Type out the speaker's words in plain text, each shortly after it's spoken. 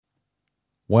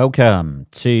Welcome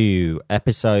to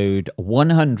episode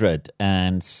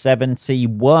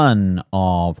 171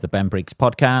 of the Ben Briggs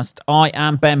podcast. I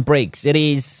am Ben Briggs.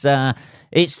 It's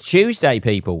Tuesday,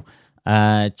 people.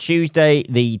 Tuesday,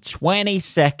 the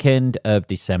 22nd of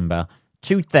December,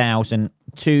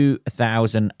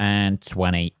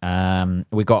 2020.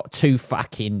 We got 2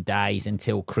 fucking days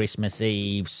until Christmas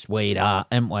Eve, sweetheart,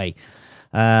 haven't we?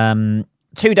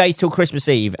 2 days till Christmas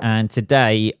Eve, and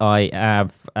today I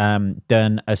have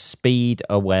done a speed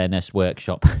awareness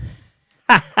workshop.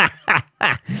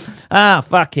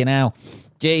 Fucking hell.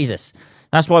 Jesus.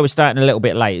 That's why we're starting a little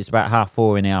bit late. It's about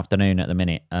 4:30 in the afternoon at the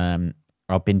minute.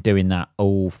 I've been doing that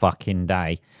all fucking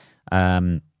day.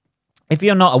 If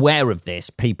you're not aware of this,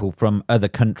 people from other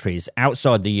countries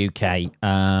outside the UK,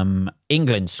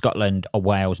 England, Scotland,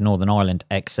 Wales, Northern Ireland,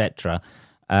 etc.,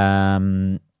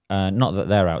 not that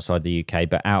they're outside the UK,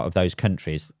 but out of those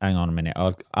countries. Hang on a minute.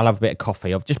 I'll have a bit of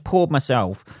coffee. I've just poured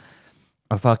myself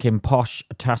a fucking posh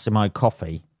Tassimo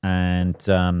coffee, and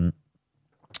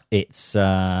it's...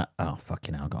 oh,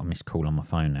 fucking hell. I've got a missed call on my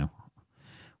phone now.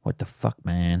 What the fuck,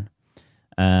 man?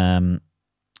 I'll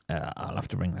have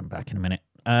to bring them back in a minute.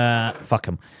 Fuck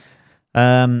them.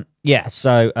 So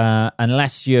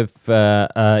unless you're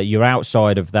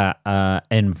outside of that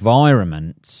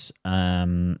environment,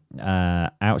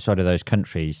 outside of those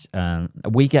countries,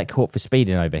 we get caught for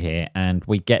speeding over here, and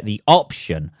we get the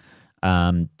option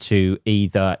to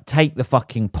either take the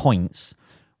fucking points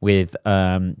with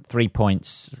 3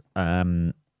 points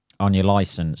on your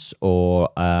license, or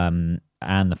and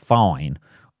the fine,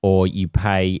 or you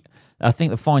pay. I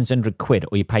think the fine's £100,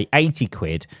 or you pay 80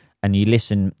 quid. And you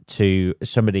listen to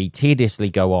somebody tediously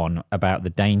go on about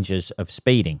the dangers of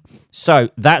speeding.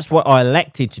 So that's what I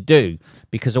elected to do,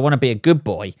 because I want to be a good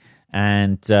boy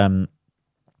and not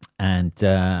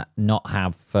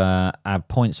have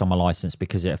points on my license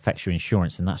because it affects your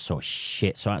insurance and that sort of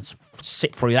shit. So let's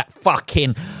sit through that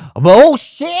fucking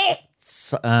bullshit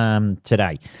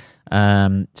today.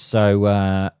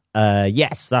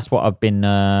 Yes, that's what I've been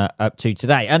up to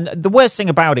today. And the worst thing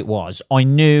about it was, I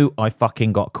knew I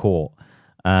fucking got caught.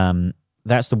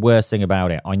 That's the worst thing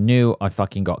about it. I knew I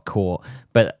fucking got caught.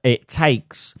 But it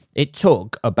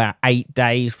took about 8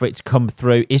 days for it to come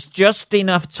through. It's just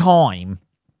enough time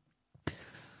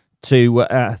to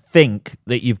think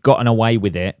that you've gotten away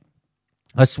with it.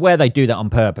 I swear they do that on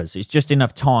purpose. It's just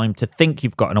enough time to think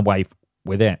you've gotten away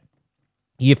with it.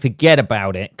 You forget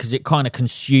about it because it kind of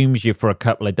consumes you for a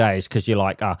couple of days, because you're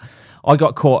like, I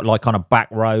got caught like on a back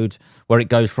road where it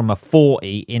goes from a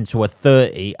 40 into a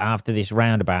 30 after this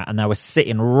roundabout, and they were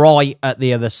sitting right at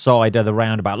the other side of the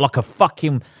roundabout like a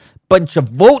fucking bunch of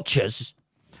vultures,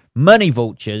 money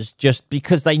vultures, just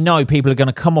because they know people are going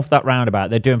to come off that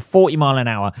roundabout. They're doing 40 mile an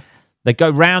hour. They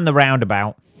go round the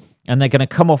roundabout, and they're going to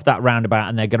come off that roundabout,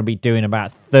 and they're going to be doing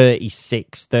about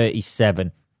 36,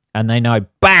 37, and they know,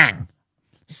 bang,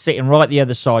 sitting right the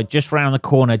other side, just round the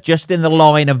corner, just in the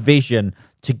line of vision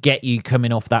to get you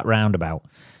coming off that roundabout.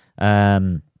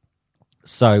 And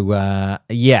I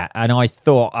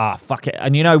thought, fuck it.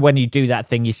 And you know, when you do that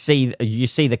thing, you see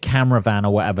the camera van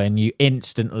or whatever, and you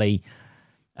instantly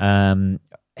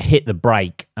hit the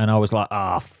brake, and I was like,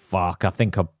 fuck, I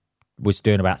think I was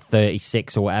doing about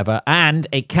 36 or whatever, and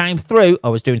it came through. I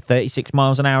was doing 36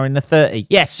 miles an hour in the 30.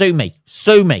 Yeah, sue me.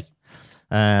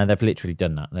 They've literally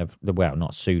done that. They've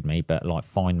not sued me, but like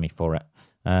fined me for it.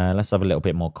 Let's have a little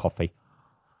bit more coffee.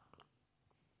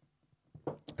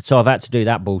 So I've had to do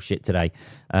that bullshit today.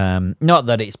 Not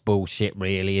that it's bullshit,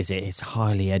 really, is it? It's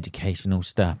highly educational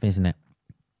stuff, isn't it?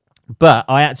 But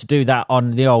I had to do that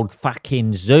on the old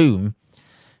fucking Zoom,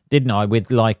 didn't I?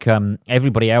 With like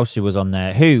everybody else who was on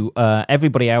there.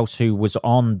 Everybody else who was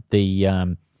on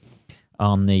the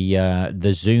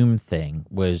Zoom thing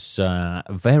was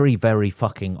very, very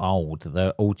fucking old.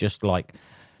 They're all just like,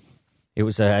 it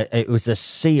was a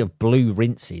sea of blue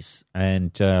rinses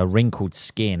and wrinkled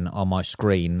skin on my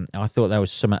screen. I thought there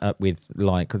was something up with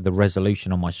like the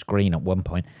resolution on my screen at one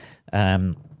point.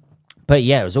 But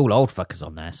yeah, it was all old fuckers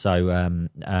on there. So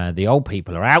the old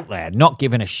people are out there not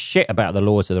giving a shit about the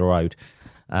laws of the road.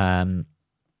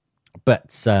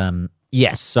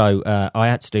 Yes, so I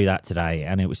had to do that today,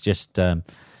 and it was just, I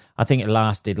think it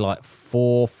lasted like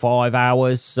 4 or 5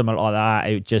 hours, something like that.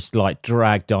 It just like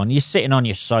dragged on. You're sitting on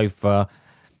your sofa.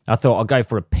 I thought I'll go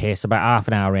for a piss. About half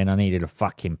an hour in, I needed a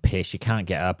fucking piss. You can't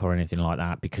get up or anything like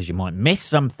that because you might miss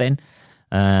something.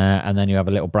 And then you have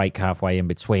a little break halfway in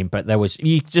between. But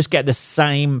you just get the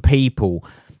same people.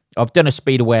 I've done a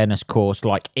speed awareness course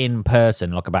like in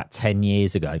person, like about 10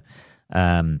 years ago.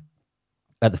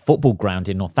 At the football ground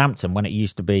in Northampton, when it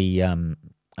used to be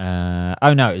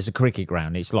Oh no, it's a cricket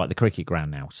ground. It's like the cricket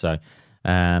ground now. So,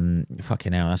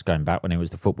 fucking hell, that's going back when it was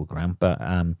the football ground. But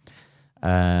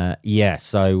yeah.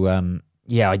 So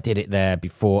yeah, I did it there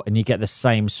before, and you get the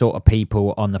same sort of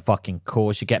people on the fucking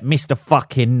course. You get Mr.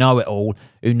 fucking Know-It-All,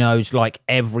 who knows like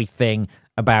everything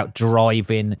about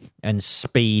driving and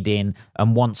speeding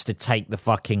and wants to take the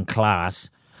fucking class,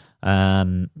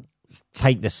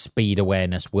 take the speed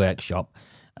awareness workshop,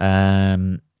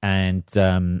 and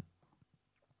yeah,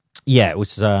 it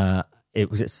was the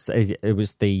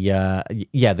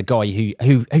the guy who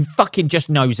fucking just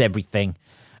knows everything.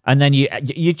 And then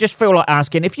you just feel like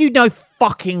asking, if you know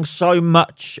fucking so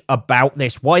much about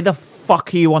this, why the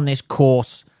fuck are you on this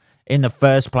course in the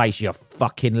first place, you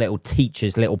fucking little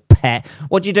teacher's little pet?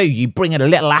 What do? You bring in a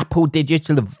little Apple, did you,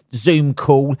 to the Zoom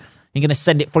call? You're going to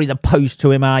send it through the post to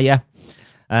him, are you?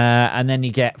 And then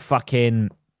you get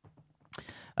fucking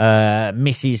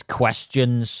Mrs.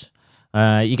 Questions.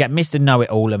 You get Mr.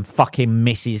 Know-It-All and fucking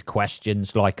Mrs.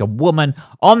 Questions, like a woman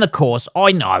on the course.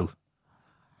 I know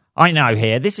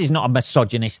here, this is not a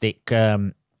misogynistic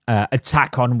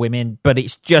attack on women, but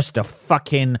it's just a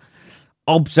fucking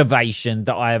observation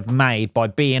that I have made by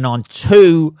being on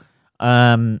two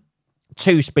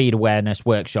speed awareness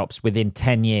workshops within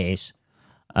 10 years,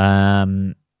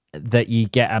 that you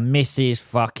get a Mrs.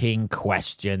 fucking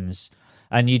Questions,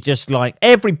 and you just like,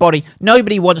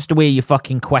 nobody wants to hear your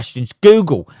fucking questions.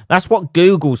 Google, that's what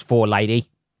Google's for, lady.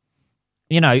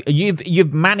 You know,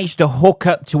 you've managed to hook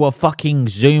up to a fucking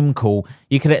Zoom call.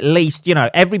 You could at least, you know,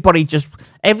 everybody's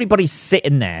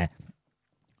sitting there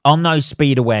on those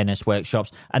speed awareness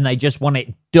workshops, and they just want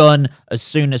it done as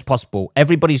soon as possible.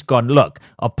 Everybody's gone, look,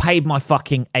 I've paid my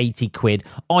fucking 80 quid.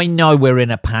 I know we're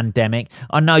in a pandemic.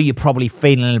 I know you're probably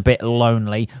feeling a bit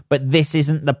lonely, but this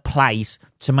isn't the place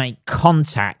to make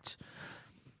contact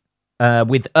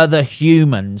with other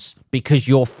humans because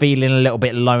you're feeling a little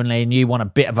bit lonely and you want a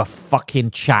bit of a fucking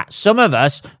chat. Some of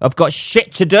us have got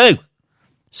shit to do.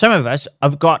 Some of us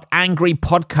have got angry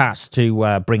podcasts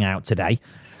to bring out today.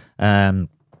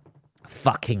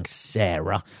 Fucking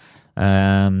Sarah.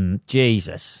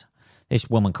 Jesus. This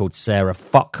woman called Sarah,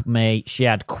 fuck me. She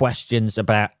had questions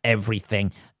about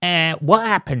everything. What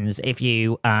happens if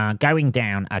you are going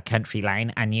down a country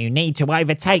lane and you need to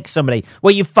overtake somebody?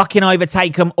 Well, you fucking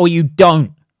overtake them or you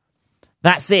don't.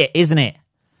 That's it, isn't it?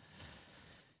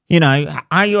 You know,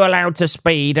 are you allowed to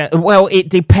speed? Well, it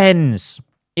depends.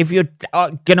 If you're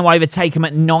going to overtake them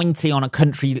at 90 on a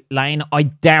country lane, I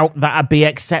doubt that'd be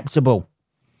acceptable.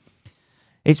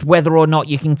 It's whether or not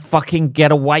you can fucking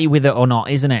get away with it or not,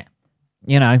 isn't it?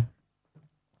 You know,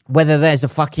 whether there's a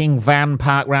fucking van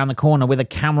parked round the corner with a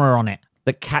camera on it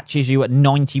that catches you at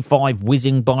 95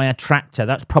 whizzing by a tractor.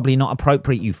 That's probably not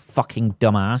appropriate, you fucking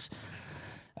dumbass.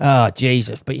 Oh,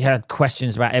 Jesus. But you had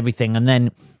questions about everything, and then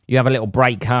you have a little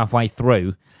break halfway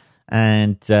through,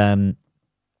 and she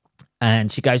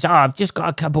goes, I've just got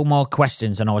a couple more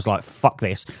questions. And I was like, fuck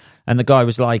this. And the guy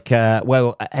was like,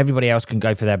 well, everybody else can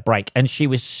go for their break. And she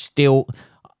was still...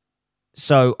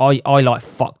 So I like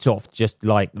fucked off, just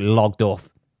like logged off,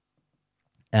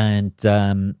 and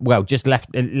well, just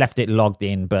left it logged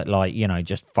in, but like, you know,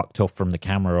 just fucked off from the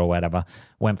camera or whatever.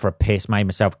 Went for a piss, made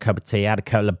myself a cup of tea, had a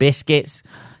couple of biscuits,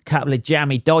 a couple of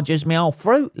jammy Dodgers, my old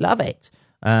fruit, love it.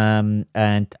 And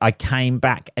I came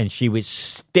back and she was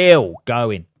still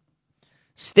going,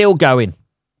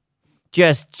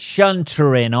 just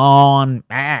chuntering on.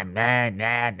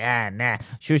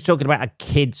 She was talking about her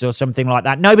kids or something like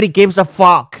that. Nobody gives a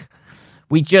fuck.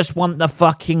 We just want the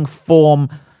fucking form.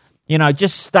 You know,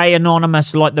 just stay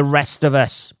anonymous like the rest of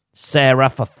us. Sarah,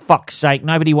 for fuck's sake.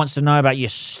 Nobody wants to know about your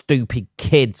stupid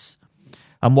kids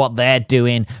and what they're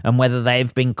doing and whether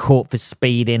they've been caught for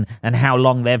speeding and how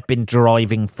long they've been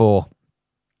driving for.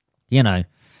 You know.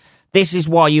 This is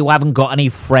why you haven't got any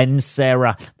friends,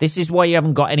 Sarah. This is why you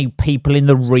haven't got any people in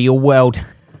the real world.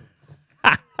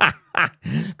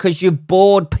 Because you've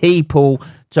bored people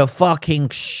to fucking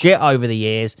shit over the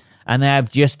years and they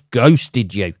have just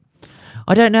ghosted you.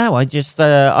 I don't know. I just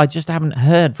haven't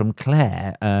heard from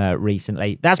Claire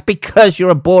recently. That's because you're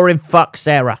a boring fuck,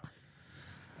 Sarah.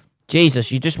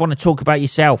 Jesus, you just want to talk about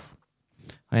yourself.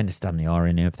 I understand the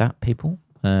irony of that, people.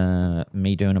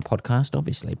 Me doing a podcast,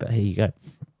 obviously, but here you go.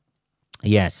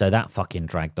 Yeah, so that fucking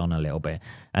dragged on a little bit.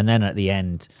 And then at the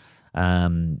end,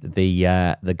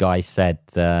 the guy said,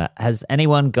 has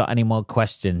anyone got any more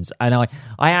questions? And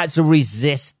I had to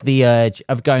resist the urge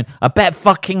of going, I bet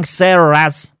fucking Sarah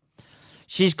has.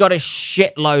 She's got a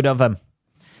shitload of them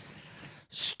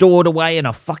stored away in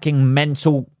a fucking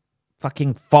mental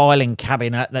fucking filing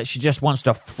cabinet that she just wants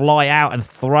to fly out and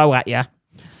throw at you.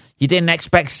 You didn't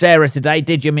expect Sarah today,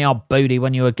 did you, me old booty,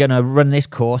 when you were going to run this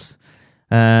course?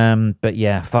 But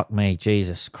yeah, fuck me,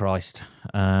 Jesus Christ.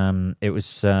 It was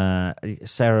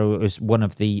Sarah was one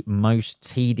of the most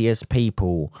tedious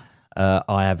people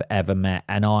I have ever met,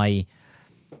 and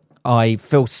I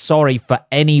feel sorry for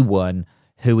anyone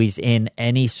who is in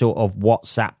any sort of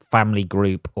WhatsApp family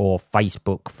group or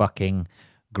Facebook fucking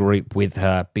group with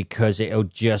her, because it'll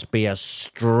just be a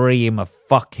stream of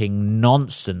fucking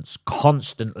nonsense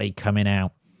constantly coming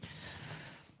out.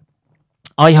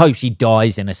 I hope she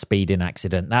dies in a speeding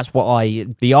accident. That's what I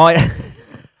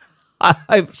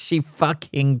hope she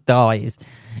fucking dies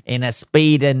in a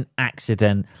speeding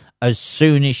accident as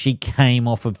soon as she came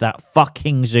off of that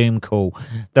fucking Zoom call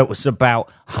that was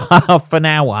about half an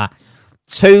hour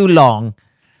too long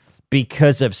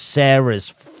because of Sarah's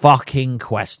fucking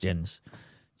questions.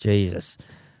 Jesus.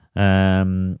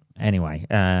 Anyway,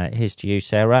 here's to you,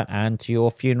 Sarah, and to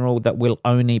your funeral that will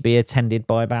only be attended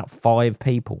by about 5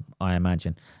 people, I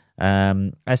imagine.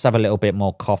 Let's have a little bit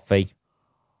more coffee.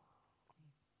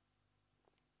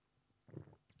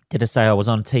 Did I say I was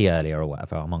on tea earlier or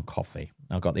whatever? I'm on coffee.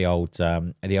 I've got the old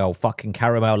fucking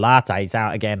caramel lattes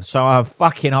out again, so I'm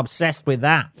fucking obsessed with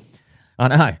that. I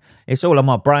know. It's all on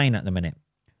my brain at the minute.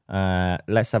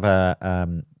 Let's have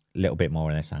a little bit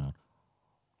more of this. Hang on.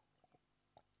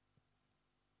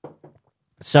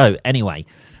 So anyway,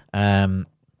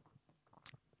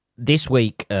 this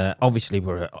week, obviously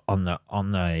we're on the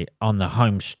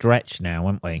home stretch now,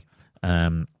 aren't we?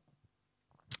 Let's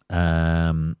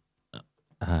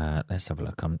have a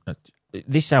look.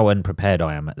 This is how unprepared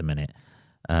I am at the minute.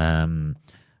 I'm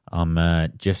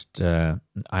just I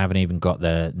haven't even got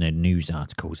the news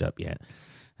articles up yet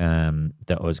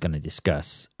that I was going to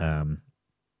discuss.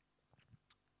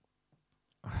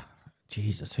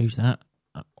 Jesus, who's that?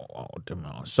 Oh,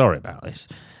 sorry about this.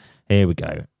 Here we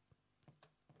go.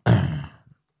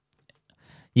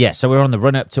 Yeah, so we're on the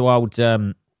run up to old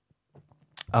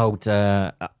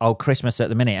Christmas at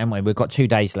the minute, haven't we? We've got 2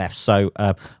 days left. So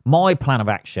my plan of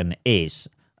action is,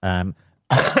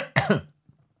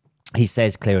 he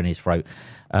says, clearing his throat.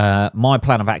 My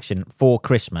plan of action for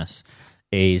Christmas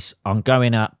is I'm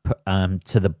going up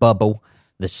to the bubble,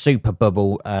 the super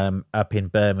bubble, up in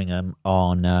Birmingham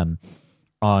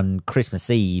on Christmas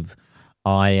Eve.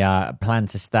 I plan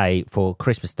to stay for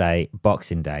Christmas Day,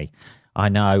 Boxing Day. I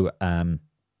know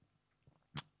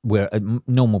we're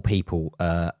normal people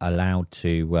allowed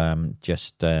to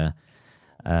just. I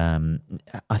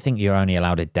think you're only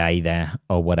allowed a day there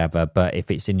or whatever. But if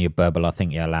it's in your bubble, I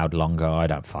think you're allowed longer. I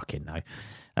don't fucking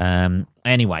know.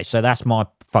 Anyway, so that's my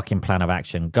fucking plan of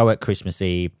action. Go at Christmas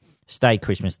Eve, stay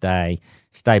Christmas Day,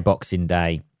 stay Boxing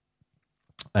Day,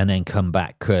 and then come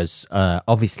back, because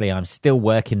obviously I'm still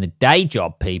working the day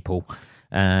job, people,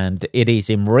 and it is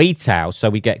in retail. So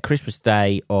we get Christmas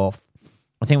Day off.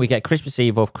 I think we get Christmas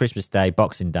Eve off, Christmas Day,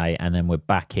 Boxing Day, and then we're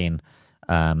back in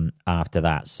after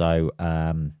that. So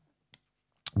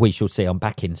we shall see. I'm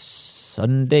back in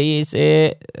Sunday, is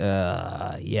it?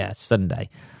 Yeah, Sunday.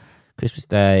 Christmas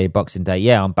Day, Boxing Day.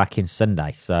 Yeah, I'm back in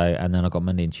Sunday. So, and then I've got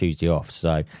Monday and Tuesday off.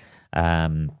 So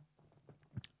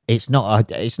it's not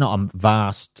a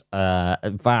vast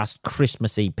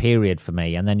Christmassy period for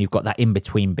me. And then you've got that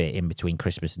in-between bit, in between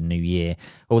Christmas and New Year.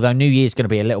 Although New Year's going to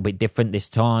be a little bit different this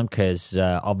time, because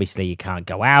obviously you can't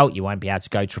go out. You won't be able to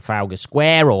go Trafalgar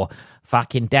Square or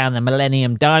fucking down the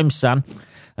Millennium Dome, son.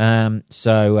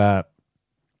 So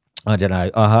I don't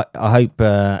know. I hope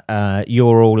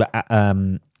you're all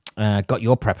got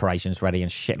your preparations ready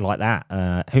and shit like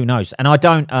that. Who knows? And I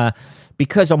don't,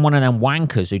 because I'm one of them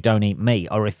wankers who don't eat meat,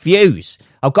 I refuse.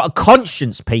 I've got a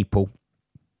conscience, people.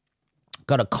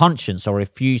 Got a conscience. I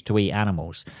refuse to eat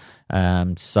animals.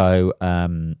 So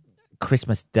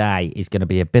Christmas Day is going to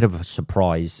be a bit of a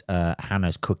surprise.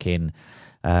 Hannah's cooking.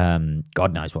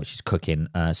 God knows what she's cooking.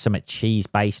 Something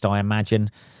cheese-based, I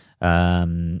imagine.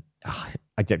 I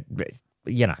don't,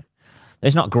 you know.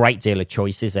 There's not a great deal of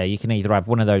choices there. You can either have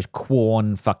one of those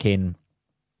Quorn fucking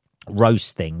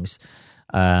roast things.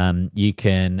 You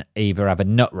can either have a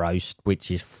nut roast,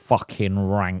 which is fucking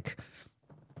rank,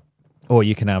 or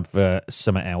you can have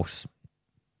something else.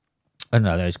 I don't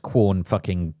know, those Quorn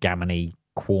fucking gammony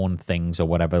Quorn things or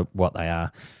whatever, what they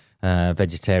are.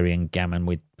 Vegetarian gammon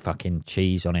with fucking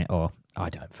cheese on it, or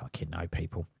I don't fucking know,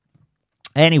 people.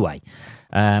 Anyway,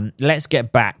 let's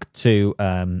get back to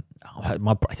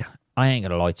I ain't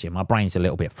gonna lie to you, my brain's a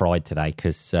little bit fried today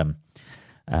because of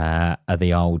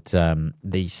the old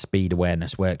the speed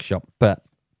awareness workshop. But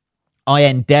I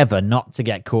endeavour not to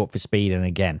get caught for speeding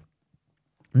again.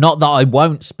 Not that I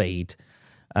won't speed,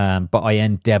 but I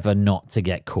endeavour not to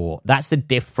get caught. That's the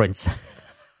difference.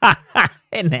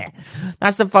 Isn't it?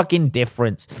 That's the fucking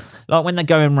difference. Like when they're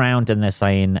going round and they're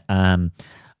saying, what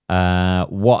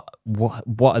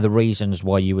are the reasons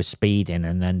why you were speeding?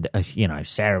 And then,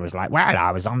 Sarah was like, well,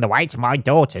 I was on the way to my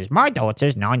daughter's. My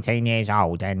daughter's 19 years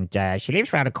old and she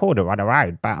lives round a corner on the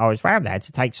road, but I was round there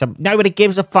to take some... Nobody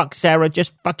gives a fuck, Sarah.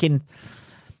 Just fucking...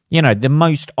 the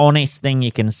most honest thing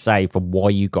you can say for why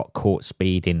you got caught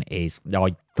speeding is,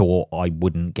 I thought I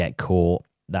wouldn't get caught.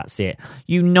 That's it.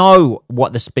 You know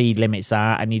what the speed limits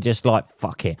are, and you're just like,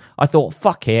 fuck it. I thought,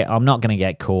 fuck it, I'm not going to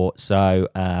get caught. So,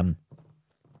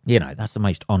 that's the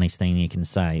most honest thing you can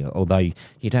say. Although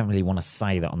you don't really want to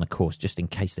say that on the course, just in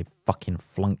case they fucking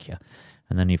flunk you,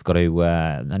 and then you've got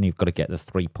to get the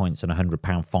 3 points and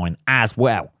 £100 fine as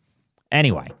well.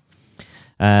 Anyway,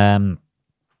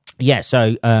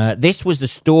 so this was the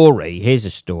story. Here's a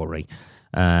story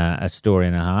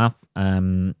and a half.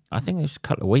 I think it was a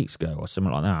couple of weeks ago or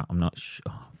something like that. I'm not sure.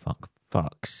 Oh,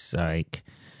 fuck's sake.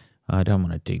 I don't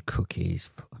want to do cookies.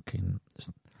 Fucking...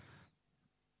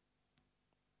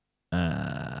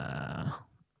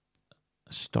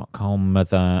 Stockholm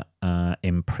mother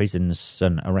imprisons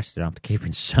son, arrested after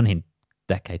keeping son in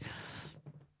decade.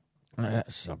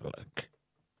 Let's have a look.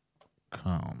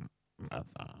 Stockholm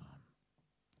mother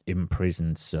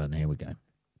imprisoned son. Here we go.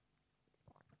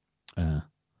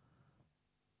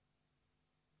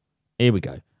 Here we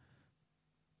go.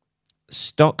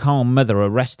 Stockholm mother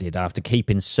arrested after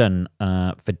keeping son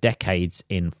for decades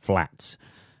in flats.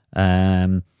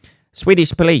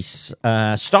 Swedish police,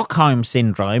 Stockholm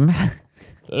syndrome,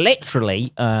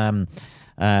 literally and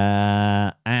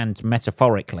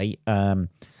metaphorically.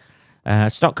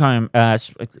 Stockholm,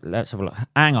 let's have a look.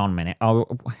 Hang on a minute.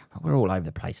 We're all over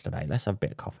the place today. Let's have a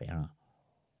bit of coffee. Huh?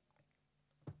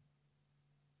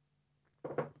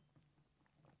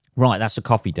 Right, that's the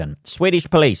coffee done. Swedish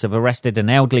police have arrested an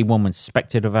elderly woman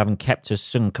suspected of having kept her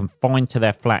son confined to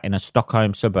their flat in a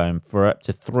Stockholm suburb for up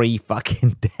to 3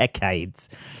 fucking decades.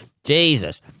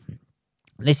 Jesus.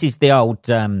 This is the old,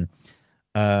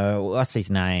 what's his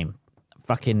name?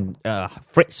 Fucking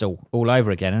Fritzl all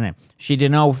over again, isn't it?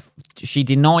 She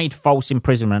denied false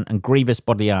imprisonment and grievous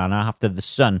bodily harm after the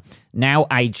son, now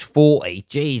aged 40,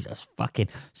 Jesus fucking,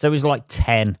 so he's like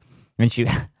 10, and she,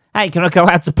 hey, can I go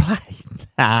out to play?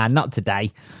 Not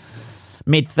today.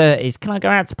 Mid-30s, can I go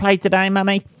out to play today,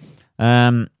 mummy?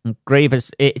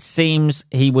 Grievous, it seems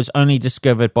he was only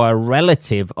discovered by a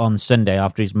relative on Sunday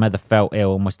after his mother fell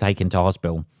ill and was taken to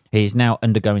hospital. He is now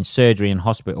undergoing surgery in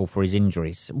hospital for his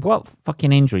injuries. What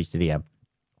fucking injuries did he have?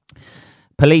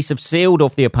 Police have sealed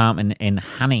off the apartment in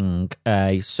Haninge,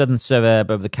 a southern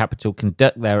suburb of the capital, to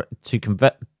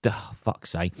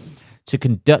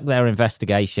conduct their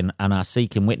investigation and are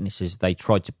seeking witnesses. They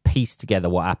tried to piece together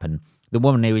what happened. The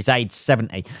woman who is aged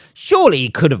 70, surely he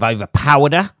could have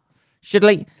overpowered her.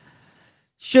 Shouldn't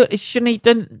he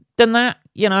done that?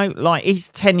 Like he's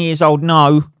 10 years old.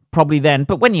 No, probably then.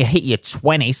 But when you hit your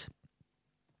 20s,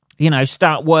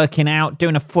 start working out,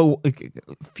 doing a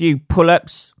few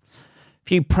pull-ups,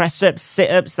 few press-ups,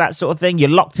 sit-ups, that sort of thing. You're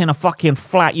locked in a fucking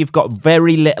flat. You've got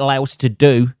very little else to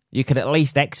do. You could at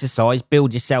least exercise,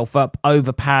 build yourself up,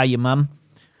 overpower your mum,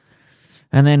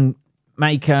 and then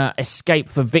make a escape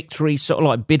for victory, sort of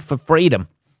like bid for freedom.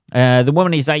 The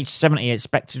woman is aged 70,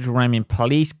 expected to remain in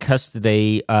police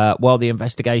custody while the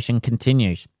investigation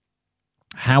continues.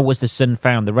 How was the son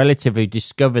found? The relative who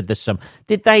discovered the son,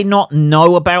 did they not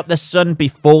know about the son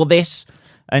before this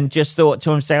and just thought to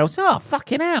themselves, oh,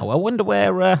 fucking hell, I wonder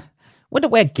where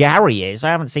Gary is. I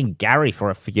haven't seen Gary for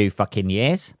a few fucking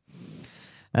years.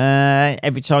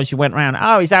 Every time she went round,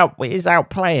 oh, he's out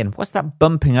playing. What's that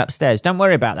bumping upstairs? Don't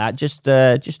worry about that. Just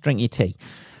drink your tea.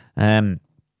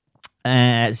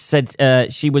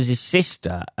 Said she was his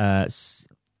sister.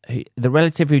 The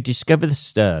relative who discovered the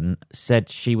son said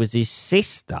she was his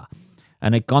sister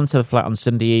and had gone to the flat on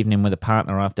Sunday evening with a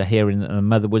partner after hearing that the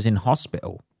mother was in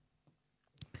hospital.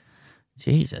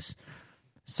 Jesus.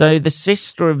 So the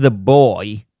sister of the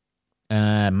boy,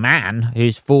 man,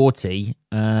 who's 40,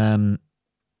 didn't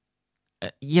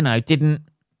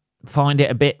find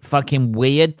it a bit fucking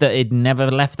weird that he'd never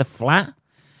left the flat?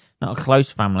 Not a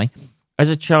close family. As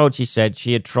a child, she said,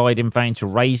 she had tried in vain to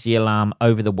raise the alarm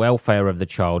over the welfare of the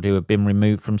child who had been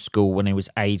removed from school when he was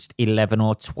aged 11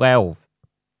 or 12.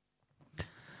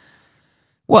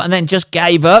 What, and then just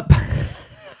gave up?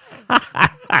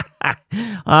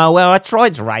 Well, I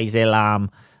tried to raise the alarm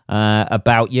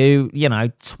about you,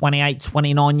 28,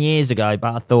 29 years ago,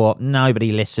 but I thought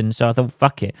nobody listened, so I thought,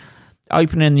 fuck it.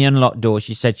 Opening the unlocked door,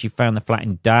 she said she found the flat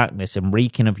in darkness and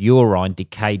reeking of urine,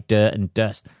 decayed dirt and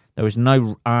dust. There was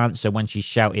no answer when she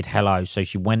shouted hello, so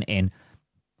she went in,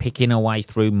 picking her way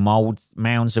through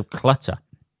mounds of clutter.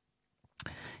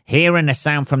 Hearing a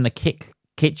sound from the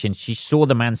kitchen, she saw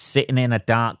the man sitting in a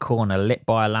dark corner lit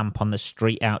by a lamp on the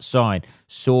street outside.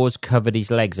 Sores covered his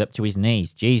legs up to his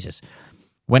knees. Jesus.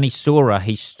 When he saw her,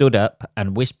 he stood up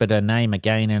and whispered her name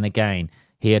again and again.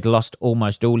 He had lost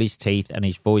almost all his teeth and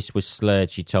his voice was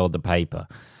slurred, she told the paper.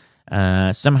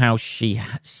 Somehow she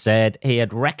said he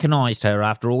had recognised her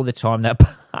after all the time that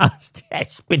passed.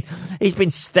 He's been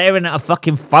staring at a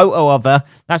fucking photo of her.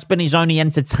 That's been his only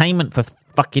entertainment for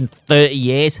fucking 30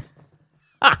 years.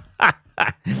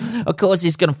 Of course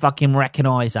he's going to fucking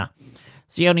recognise her.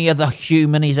 It's the only other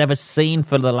human he's ever seen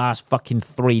for the last fucking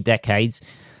 3 decades.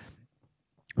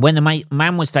 When the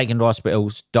man was taken to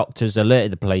hospitals, doctors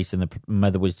alerted the police and the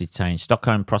mother was detained.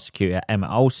 Stockholm prosecutor Emma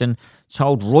Olsen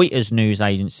told Reuters news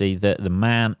agency that the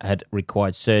man had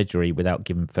required surgery without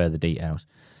giving further details.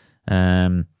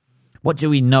 What do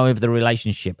we know of the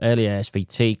relationship? Earlier,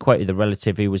 SVT quoted the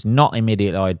relative who was not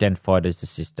immediately identified as the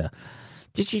sister.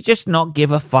 Did she just not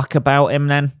give a fuck about him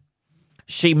then?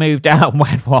 She moved out and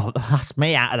went, well, that's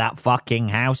me out of that fucking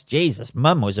house. Jesus,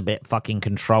 mum was a bit fucking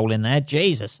controlling there.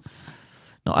 Jesus.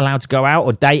 Not allowed to go out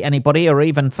or date anybody or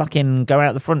even fucking go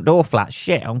out the front door flat.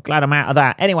 Shit, I'm glad I'm out of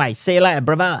that. Anyway, see you later,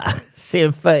 brother. See you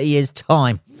in 30 years'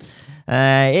 time.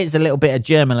 Here's a little bit of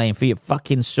Germolene for your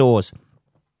fucking sores.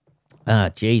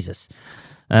 Jesus.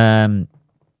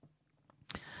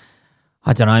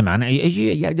 I don't know, man.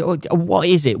 What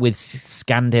is it with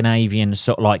Scandinavian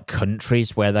sort of like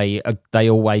countries where they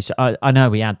always... I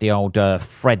know we had the old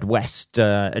Fred West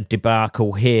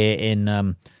debacle here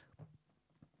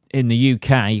in the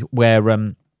UK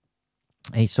where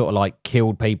he sort of like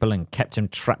killed people and kept them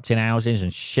trapped in houses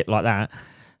and shit like that.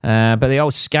 But the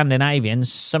old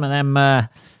Scandinavians, some of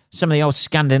the old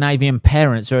Scandinavian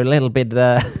parents are a little bit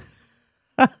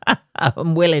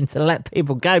unwilling to let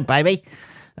people go, baby.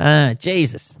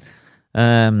 Jesus.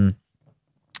 Fuck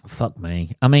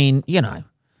me. I mean, you know,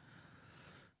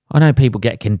 I know people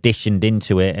get conditioned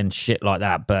into it and shit like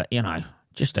that, but, you know,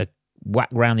 just a whack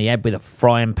round the head with a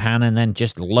frying pan and then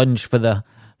just lunge for the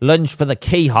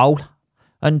keyhole,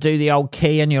 undo the old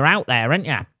key, and you're out there, aren't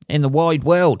you? In the wide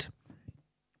world.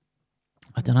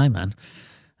 I don't know,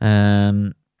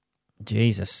 man.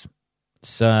 Jesus.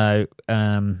 So,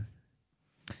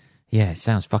 yeah, it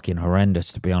sounds fucking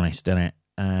horrendous, to be honest, doesn't it?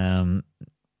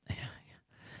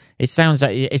 It sounds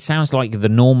like the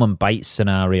Norman Bates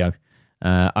scenario,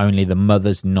 only the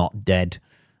mother's not dead.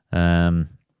 Fucking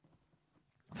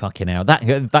hell.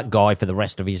 That guy for the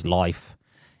rest of his life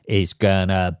is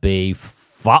gonna be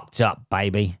fucked up,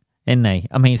 baby. Isn't he?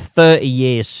 I mean, 30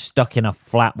 years stuck in a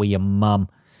flat with your mum.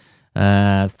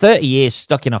 30 years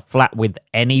stuck in a flat with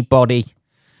anybody,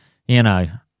 you know,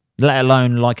 let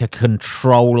alone like a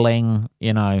controlling,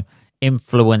 you know,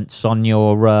 influence on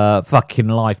your fucking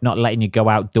life, not letting you go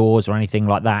outdoors or anything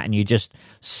like that, and you just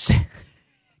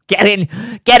get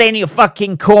in your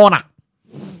fucking corner.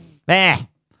 There.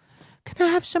 Can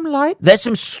I have some light? There's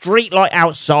some street light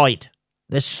outside.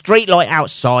 There's street light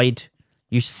outside.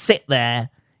 You sit there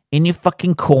in your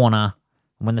fucking corner,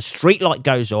 and when the street light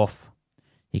goes off,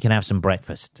 you can have some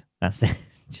breakfast. That's it.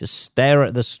 Just stare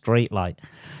at the street light.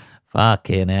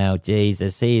 Fucking hell,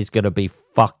 Jesus. He's going to be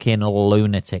fucking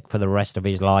lunatic for the rest of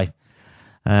his life.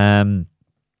 Even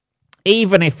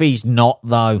if he's not,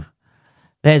 though,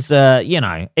 there's, you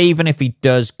know, even if he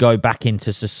does go back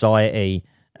into society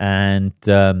and,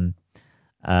 you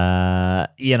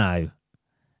know,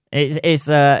 it's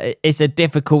a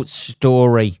difficult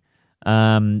story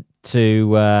to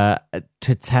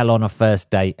tell on a first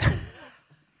date.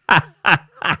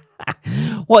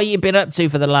 What have you been up to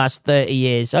for the last 30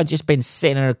 years? I've just been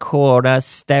sitting in a corner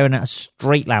staring at a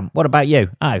street lamp. What about you?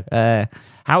 Oh,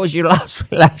 how was your last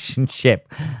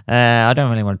relationship? I don't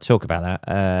really want to talk about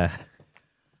that.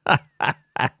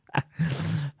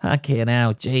 Fucking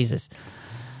hell, Jesus.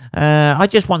 I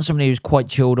just want somebody who's quite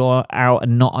chilled out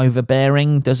and not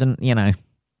overbearing. Doesn't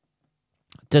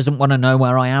want to know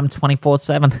where I am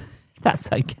 24/7.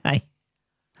 That's okay.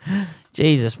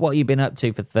 Jesus, what have you been up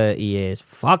to for 30 years?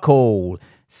 Fuck all.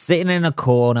 Sitting in a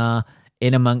corner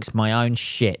in amongst my own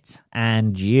shit.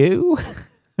 And you?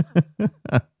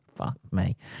 Fuck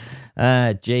me.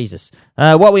 Jesus.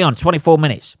 What are we on? 24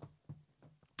 minutes.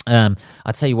 I'll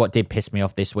tell you what did piss me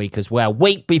off this week as well.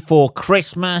 Week before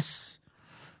Christmas.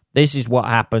 This is what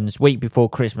happens. Week before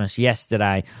Christmas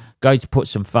yesterday. Go to put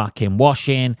some fucking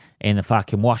washing in the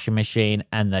fucking washing machine.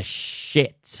 And the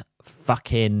shit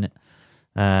fucking...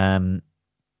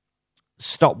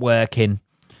 stopped working.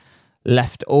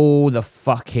 left all the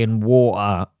fucking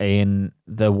water in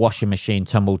the washing machine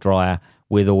tumble dryer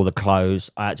with all the clothes.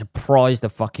 I had to prise the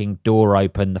fucking door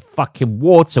open. The fucking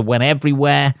water went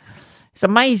everywhere. It's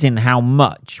amazing how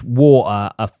much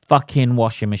water a fucking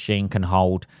washing machine can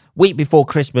hold. Week before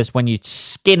Christmas, when you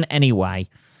skin anyway,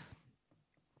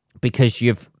 because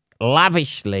you've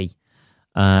lavishly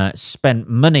spent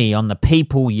money on the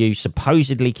people you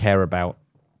supposedly care about,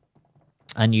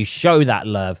 and you show that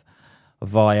love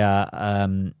via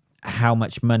how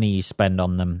much money you spend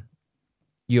on them.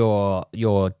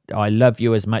 I love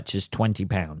you as much as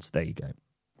 £20. There you go.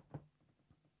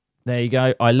 There you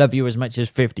go. I love you as much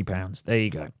as £50. There you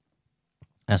go.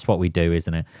 That's what we do,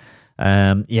 isn't it?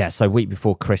 Yeah, so week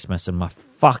before Christmas, and my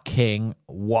fucking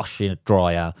washer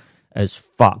dryer is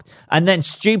fucked. And then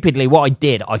stupidly, what I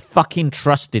did, I fucking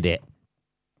trusted it.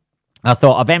 I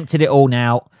thought, I've emptied it all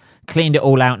now, cleaned it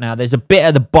all out now. There's a bit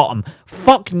at the bottom.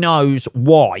 Fuck knows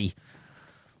why.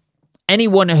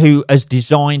 Anyone who has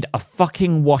designed a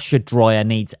fucking washer dryer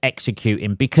needs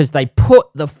executing, because they put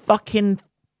the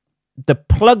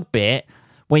plug bit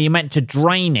where you're meant to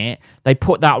drain it, they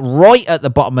put that right at the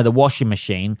bottom of the washing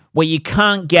machine where you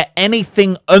can't get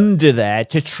anything under there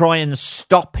to try and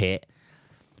stop it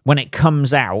when it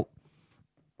comes out.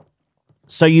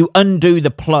 So you undo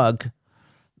the plug,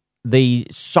 the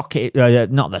socket,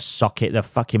 not the socket, the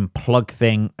fucking plug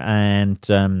thing, and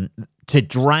to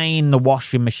drain the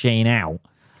washing machine out,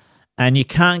 and you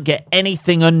can't get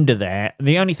anything under there.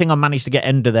 The only thing I managed to get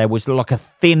under there was like a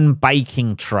thin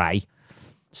baking tray.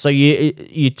 So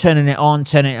you're turning it on,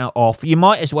 turning it off. You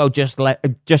might as well just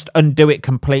undo it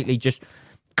completely, just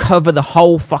cover the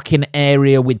whole fucking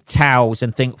area with towels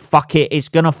and think, fuck it, it's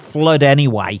going to flood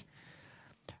anyway.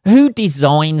 Who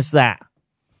designs that?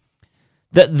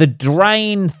 That the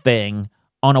drain thing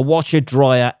on a washer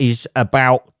dryer is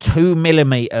about 2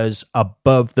 millimeters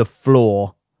above the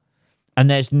floor, and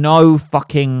there's no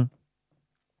fucking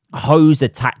hose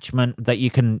attachment that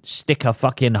you can stick a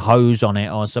fucking hose on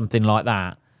it or something like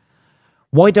that.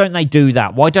 Why don't they do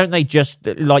that? Why don't they just,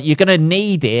 like, you're going to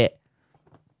need it.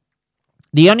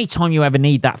 The only time you ever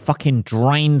need that fucking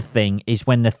drain thing is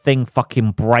when the thing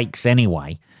fucking breaks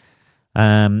anyway.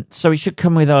 So it should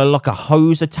come with a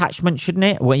hose attachment, shouldn't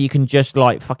it? Where you can just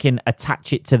like fucking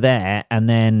attach it to there, and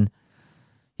then,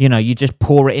 you know, you just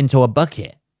pour it into a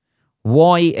bucket.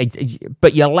 Why?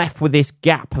 But you're left with this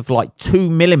gap of like 2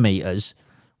 millimeters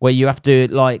where you have to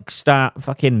like start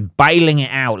fucking bailing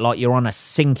it out like you're on a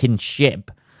sinking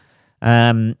ship,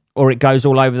 or it goes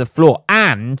all over the floor.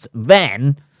 And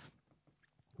then,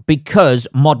 because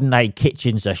modern day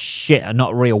kitchens are shit, are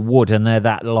not real wood, and they're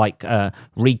that like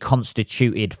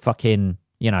reconstituted fucking,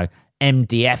 you know,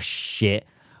 MDF shit,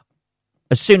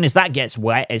 as soon as that gets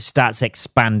wet, it starts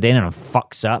expanding and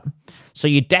fucks up. So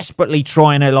you're desperately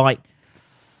trying to like,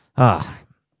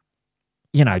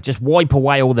 you know, just wipe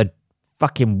away all the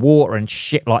fucking water and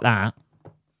shit like that,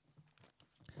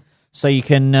 so you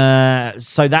can,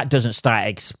 so that doesn't start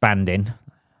expanding.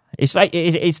 It's like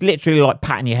it's literally like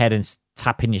patting your head and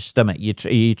tapping your stomach.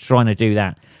 You're trying to do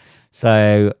that.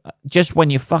 So just when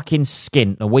you're fucking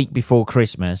skint a week before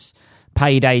Christmas,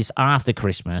 paydays after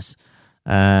Christmas,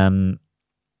 the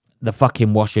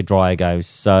fucking washer dryer goes.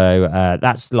 So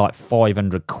that's like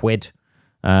 500 quid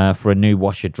for a new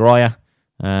washer dryer,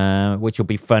 which will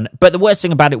be fun. But the worst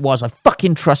thing about it was I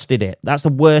fucking trusted it. That's the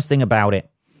worst thing about it.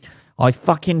 I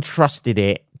fucking trusted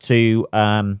it to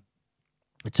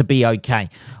be okay.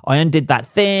 I undid that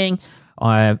thing.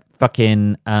 I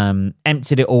fucking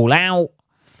emptied it all out,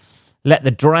 let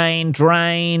the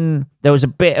drain. There was a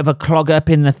bit of a clog up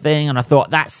in the thing, and I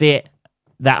thought, that's it.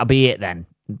 That'll be it then.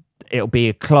 It'll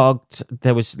be clogged.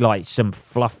 There was like some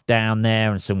fluff down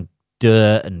there and some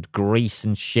dirt and grease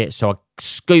and shit, so I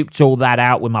scooped all that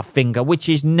out with my finger, which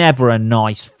is never a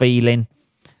nice feeling,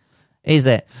 is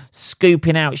it?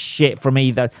 Scooping out shit from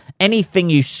anything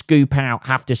you scoop out,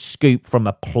 have to scoop from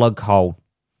a plug hole,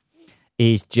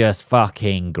 is just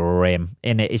fucking grim,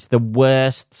 innit? It's the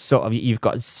worst sort of, you've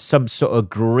got some sort of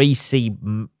greasy,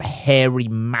 hairy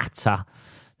matter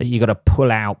that you got to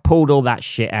pull out. Pulled all that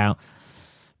shit out,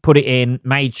 put it in,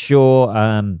 made sure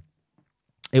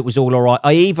it was all right.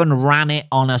 I even ran it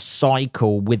on a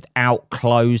cycle without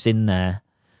clothes in there,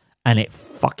 and it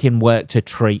fucking worked a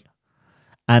treat.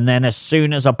 And then as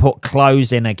soon as I put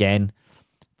clothes in again,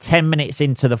 10 minutes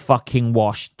into the fucking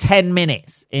wash, 10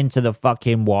 minutes into the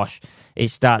fucking wash, it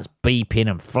starts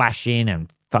beeping and flashing and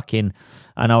fucking,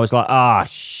 and I was like,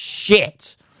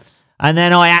 shit. And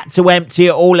then I had to empty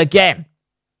it all again.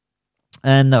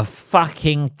 And the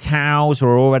fucking towels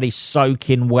were already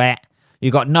soaking wet.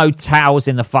 You got no towels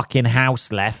in the fucking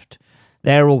house left.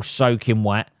 They're all soaking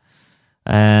wet.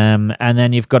 And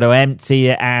then you've got to empty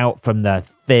it out from the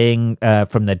thing,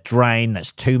 from the drain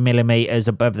that's 2 millimeters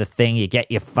above the thing. You get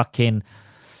your fucking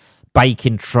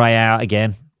baking tray out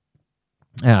again.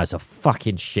 Oh, it's a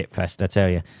fucking shitfest, I tell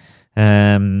you.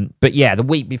 But yeah, the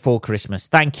week before Christmas,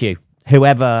 thank you.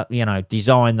 Whoever,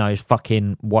 designed those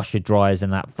fucking washer dryers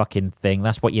and that fucking thing,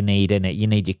 that's what you need, innit? You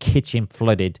need your kitchen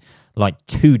flooded like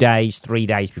 2 days, 3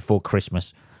 days before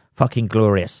Christmas. Fucking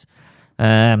glorious.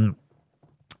 Anyway,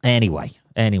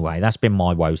 that's been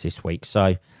my woes this week.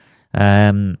 So,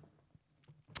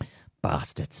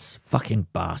 bastards, fucking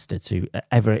bastards who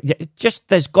ever,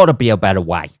 there's got to be a better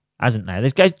way, hasn't there?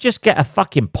 Just get a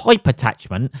fucking pipe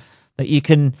attachment that you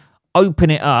can open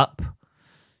it up.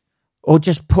 Or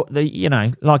just put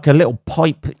like a little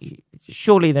pipe.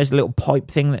 Surely there's a little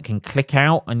pipe thing that can click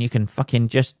out and you can fucking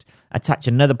just attach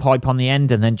another pipe on the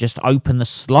end and then just open the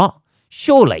slot.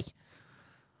 Surely.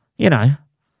 It's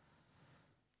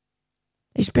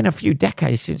been a few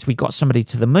decades since we got somebody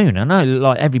to the moon. I know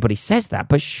like everybody says that,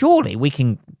 but surely we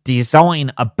can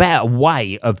design a better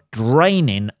way of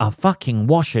draining a fucking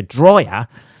washer dryer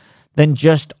than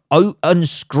just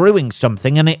unscrewing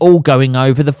something and it all going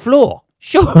over the floor.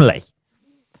 Surely.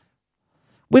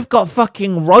 We've got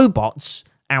fucking robots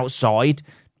outside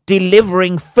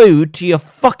delivering food to your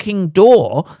fucking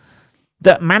door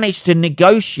that manage to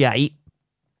negotiate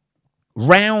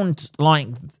round, like,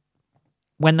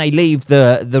 when they leave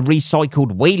the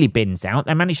recycled wheelie bins out,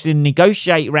 they manage to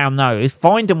negotiate around those,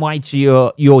 find a way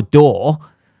to your door,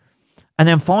 and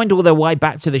then find all their way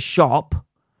back to the shop.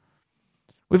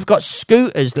 We've got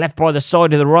scooters left by the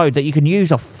side of the road that you can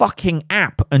use a fucking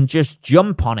app and just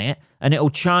jump on it and it'll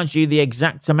charge you the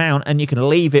exact amount and you can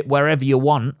leave it wherever you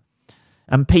want.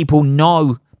 And people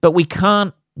know, but we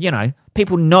can't,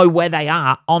 people know where they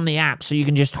are on the app so you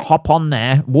can just hop on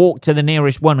there, walk to the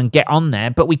nearest one and get on there.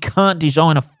 But we can't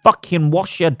design a fucking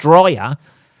washer dryer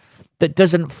that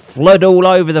doesn't flood all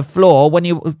over the floor when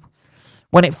it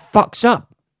fucks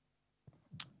up.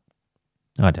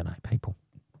 I don't know, people.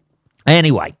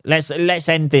 Anyway, let's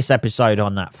end this episode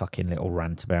on that fucking little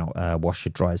rant about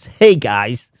washer dryers. Hey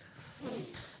guys,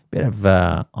 bit of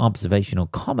observational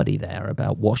comedy there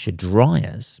about washer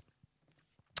dryers.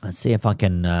 Let's see if I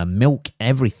can milk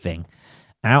everything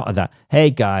out of that. Hey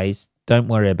guys, don't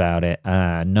worry about it.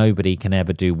 Nobody can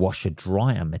ever do washer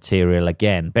dryer material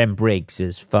again. Ben Briggs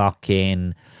is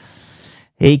fucking.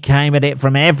 He came at it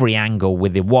from every angle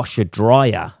with the washer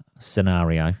dryer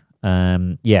scenario.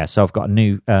 So I've got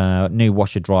a new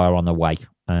washer dryer on the way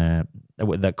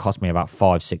that cost me about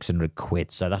 500-600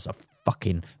 quid. So that's a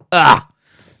fucking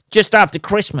just after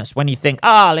Christmas when you think,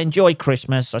 I'll enjoy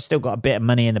Christmas. I still got a bit of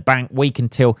money in the bank, week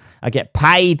until I get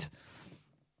paid.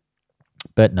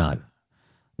 But no,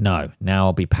 now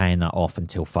I'll be paying that off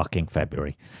until fucking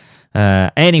February.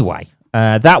 Anyway,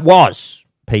 that was,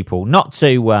 people, not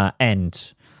to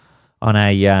end on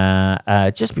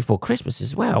a just before Christmas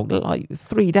as well, like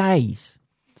 3 days.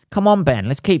 Come on, Ben,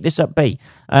 let's keep this upbeat.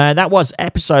 That was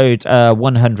episode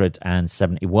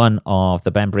 171 of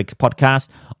the Ben Briggs podcast.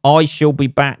 I shall be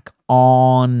back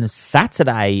on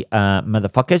Saturday,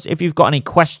 motherfuckers. If you've got any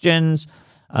questions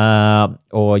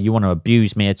or you want to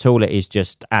abuse me at all, it is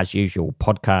just, as usual,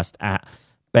 podcast at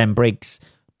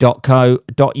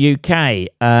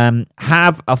benbriggs.co.uk.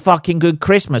 Have a fucking good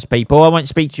Christmas, people. I won't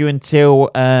speak to you until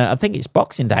I think it's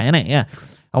Boxing Day, isn't it? Yeah,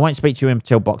 I won't speak to you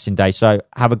until Boxing Day. So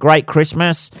have a great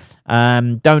Christmas.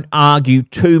 Don't argue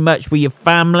too much with your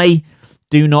family.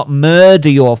 Do not murder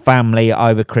your family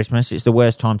over Christmas. It's the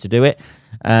worst time to do it.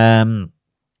 And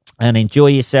enjoy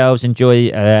yourselves.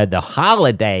 Enjoy the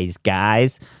holidays,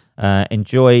 guys.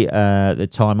 Enjoy the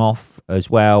time off as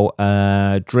well.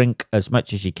 Drink as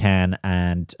much as you can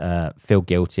and feel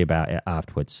guilty about it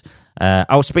afterwards.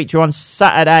 I'll speak to you on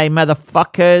Saturday,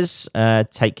 motherfuckers.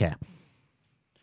 Take care.